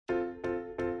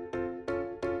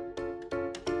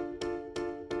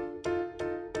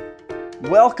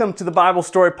Welcome to the Bible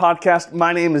Story Podcast.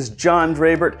 My name is John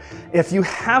Drabert. If you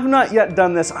have not yet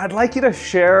done this, I'd like you to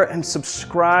share and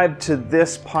subscribe to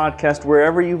this podcast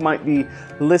wherever you might be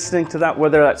listening to that,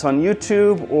 whether that's on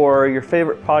YouTube or your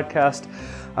favorite podcast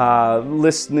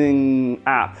listening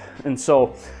app. And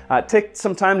so take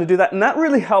some time to do that. And that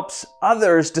really helps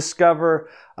others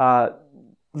discover the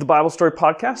Bible Story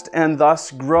Podcast and thus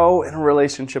grow in a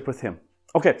relationship with Him.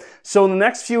 Okay, so in the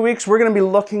next few weeks, we're going to be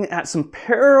looking at some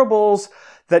parables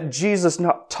that Jesus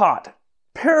taught.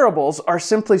 Parables are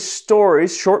simply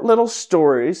stories, short little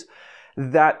stories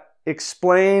that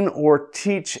explain or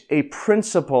teach a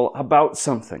principle about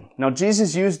something. Now,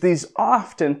 Jesus used these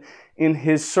often in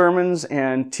His sermons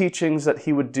and teachings that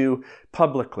He would do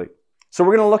publicly. So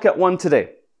we're going to look at one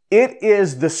today. It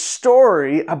is the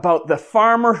story about the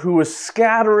farmer who was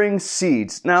scattering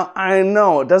seeds. Now, I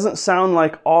know it doesn't sound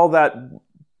like all that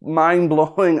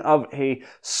mind-blowing of a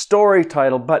story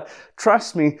title, but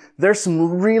trust me, there's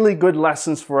some really good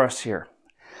lessons for us here.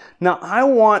 Now, I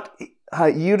want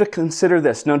you to consider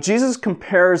this. Now, Jesus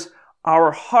compares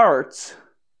our hearts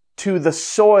to the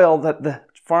soil that the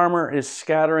farmer is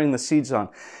scattering the seeds on.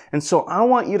 And so I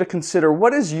want you to consider,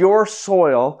 what is your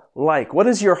soil like? What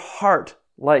is your heart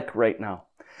like right now?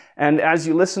 And as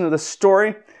you listen to the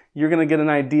story, you're going to get an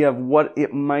idea of what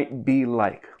it might be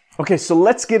like. Okay, so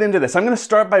let's get into this. I'm going to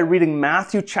start by reading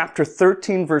Matthew chapter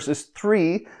 13, verses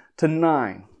 3 to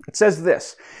 9. It says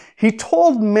this: He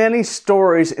told many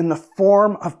stories in the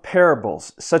form of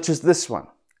parables, such as this one.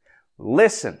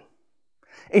 Listen.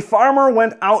 A farmer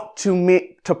went out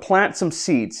to plant some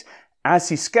seeds. As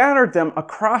he scattered them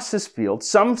across his field,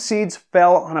 some seeds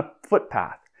fell on a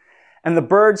footpath, and the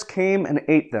birds came and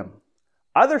ate them.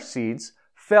 Other seeds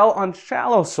fell on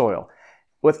shallow soil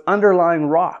with underlying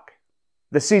rock.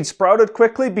 The seed sprouted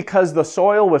quickly because the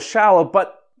soil was shallow,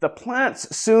 but the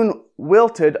plants soon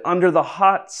wilted under the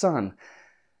hot sun.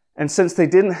 And since they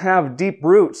didn't have deep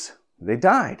roots, they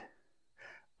died.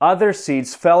 Other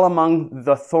seeds fell among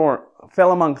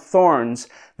thorns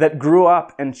that grew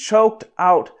up and choked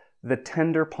out the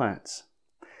tender plants.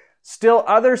 Still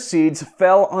other seeds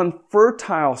fell on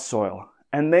fertile soil,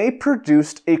 and they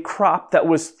produced a crop that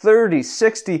was 30,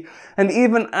 60, and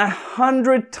even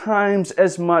 100 times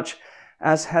as much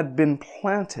as had been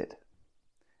planted.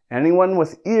 Anyone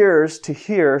with ears to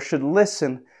hear should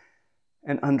listen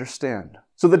and understand.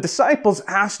 So the disciples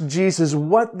asked Jesus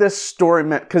what this story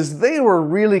meant, because they were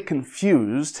really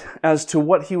confused as to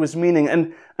what He was meaning.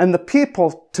 And the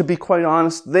people, to be quite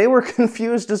honest, they were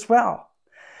confused as well.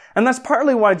 And that's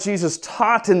partly why Jesus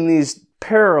taught in these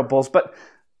parables, but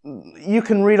you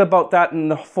can read about that in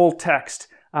the full text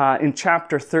in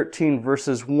chapter 13,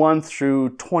 verses 1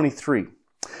 through 23.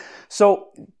 So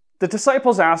the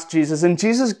disciples asked Jesus, and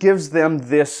Jesus gives them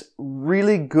this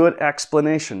really good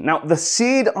explanation. Now, the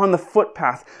seed on the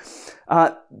footpath,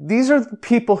 these are the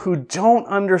people who don't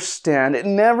understand. It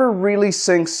never really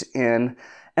sinks in.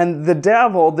 And the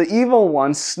devil, the evil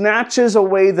one, snatches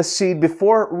away the seed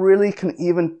before it really can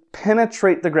even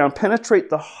penetrate the ground, penetrate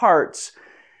the hearts,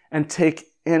 and take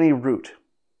any root.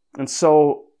 And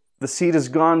so the seed is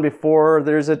gone before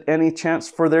there's any chance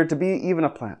for there to be even a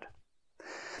plant.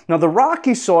 Now, the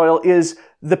rocky soil is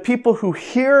the people who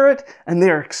hear it and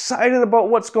they're excited about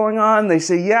what's going on. They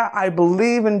say, yeah, I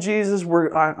believe in Jesus.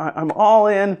 I'm all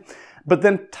in. But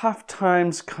then tough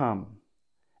times come.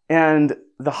 And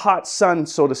the hot sun,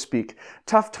 so to speak,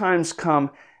 tough times come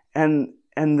and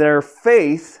their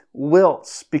faith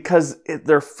wilts because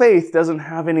their faith doesn't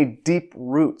have any deep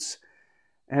roots.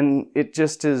 And it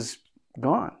just is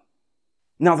gone.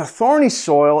 Now, the thorny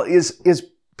soil is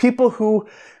people who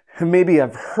maybe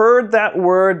have heard that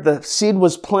word, the seed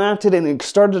was planted and it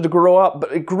started to grow up,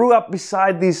 but it grew up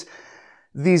beside these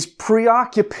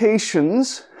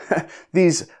preoccupations,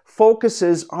 these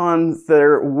focuses on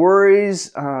their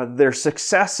worries, their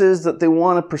successes that they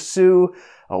want to pursue,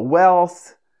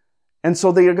 wealth. And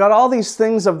so they got all these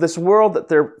things of this world that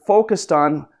they're focused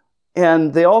on,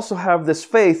 and they also have this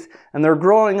faith, and they're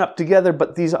growing up together,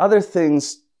 but these other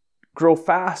things grow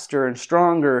faster and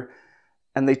stronger,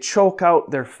 and they choke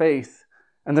out their faith.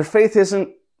 And their faith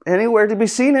isn't anywhere to be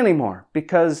seen anymore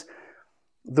because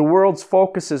the world's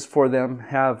focuses for them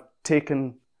have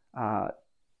taken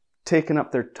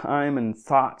up their time and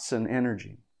thoughts and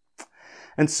energy.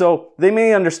 And so they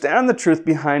may understand the truth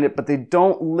behind it, but they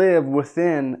don't live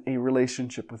within a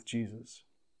relationship with Jesus.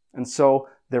 And so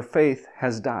their faith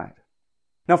has died.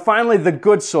 Now finally, the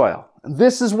good soil.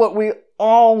 This is what we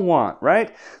all want,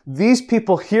 right? These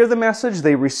people hear the message,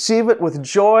 they receive it with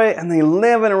joy, and they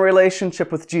live in a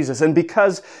relationship with Jesus. And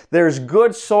because there's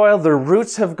good soil, their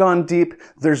roots have gone deep,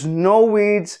 there's no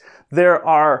weeds, there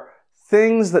are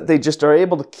things that they just are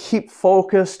able to keep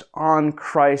focused on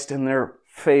Christ and their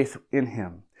faith in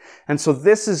Him. And so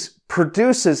this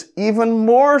produces even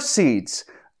more seeds,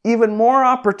 even more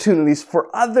opportunities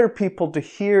for other people to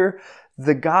hear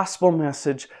the gospel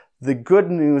message, the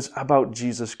good news about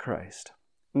Jesus Christ.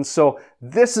 And so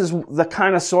this is the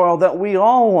kind of soil that we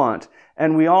all want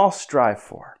and we all strive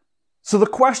for. So the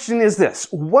question is this: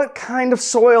 what kind of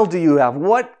soil do you have?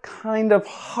 What kind of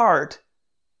heart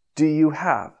do you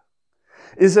have?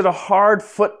 Is it a hard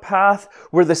footpath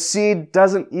where the seed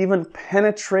doesn't even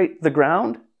penetrate the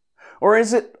ground? Or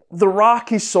is it the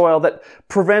rocky soil that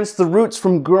prevents the roots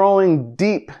from growing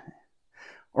deep?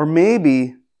 Or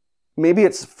maybe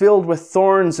it's filled with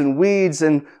thorns and weeds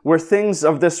and where things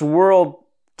of this world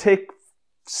take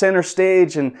center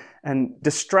stage and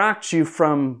distract you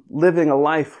from living a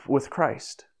life with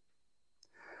Christ.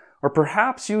 Or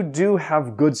perhaps you do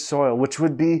have good soil, which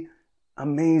would be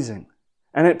amazing.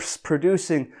 And it's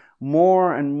producing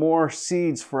more and more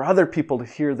seeds for other people to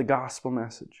hear the gospel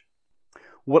message.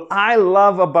 What I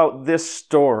love about this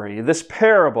story, this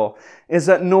parable, is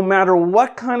that no matter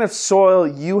what kind of soil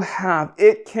you have,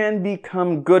 it can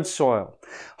become good soil.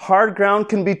 Hard ground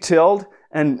can be tilled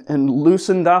and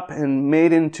loosened up and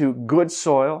made into good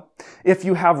soil. If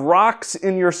you have rocks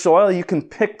in your soil, you can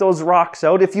pick those rocks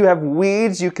out. If you have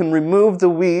weeds, you can remove the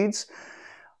weeds.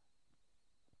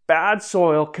 Bad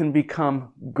soil can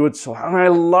become good soil. And I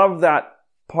love that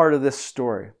part of this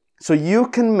story. So you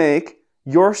can make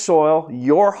your soil,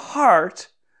 your heart,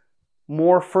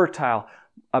 more fertile,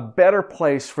 a better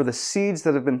place for the seeds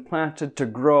that have been planted to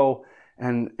grow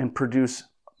and produce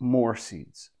more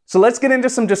seeds. So let's get into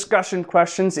some discussion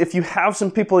questions. If you have some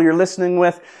people you're listening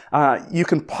with, you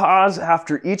can pause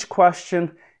after each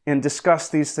question and discuss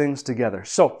these things together.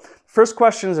 So first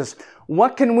question is this: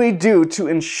 what can we do to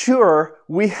ensure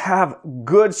we have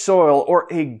good soil or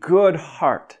a good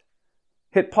heart?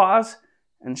 Hit pause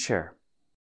and share.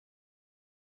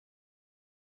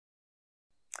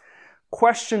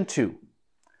 Question 2.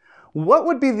 What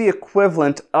would be the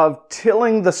equivalent of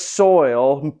tilling the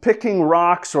soil, picking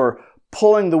rocks, or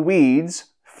pulling the weeds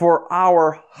for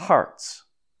our hearts?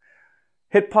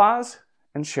 Hit pause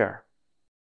and share.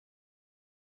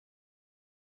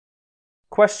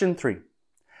 Question 3.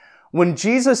 When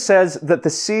Jesus says that the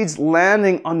seeds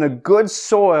landing on the good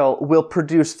soil will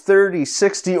produce 30,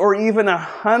 60, or even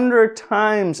 100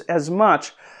 times as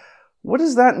much, what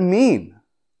does that mean?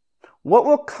 What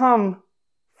will come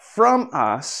from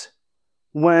us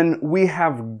when we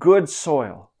have good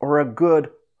soil or a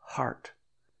good heart?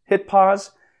 Hit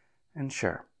pause and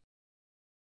share.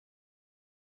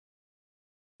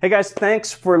 Hey guys,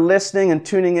 thanks for listening and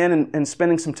tuning in and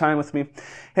spending some time with me.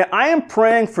 Hey, I am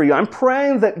praying for you. I'm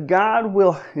praying that God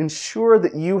will ensure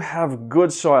that you have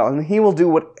good soil and He will do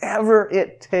whatever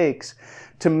it takes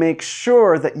to make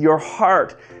sure that your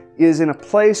heart is in a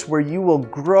place where you will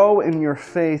grow in your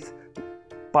faith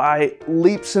by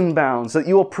leaps and bounds, that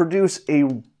you will produce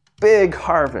a big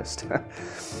harvest.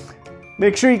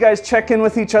 Make sure you guys check in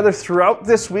with each other throughout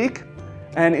this week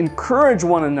and encourage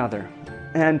one another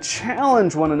and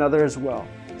challenge one another as well.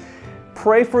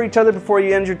 Pray for each other before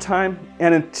you end your time.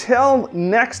 And until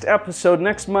next episode,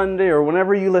 next Monday, or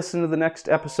whenever you listen to the next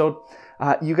episode,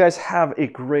 you guys have a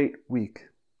great week.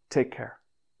 Take care.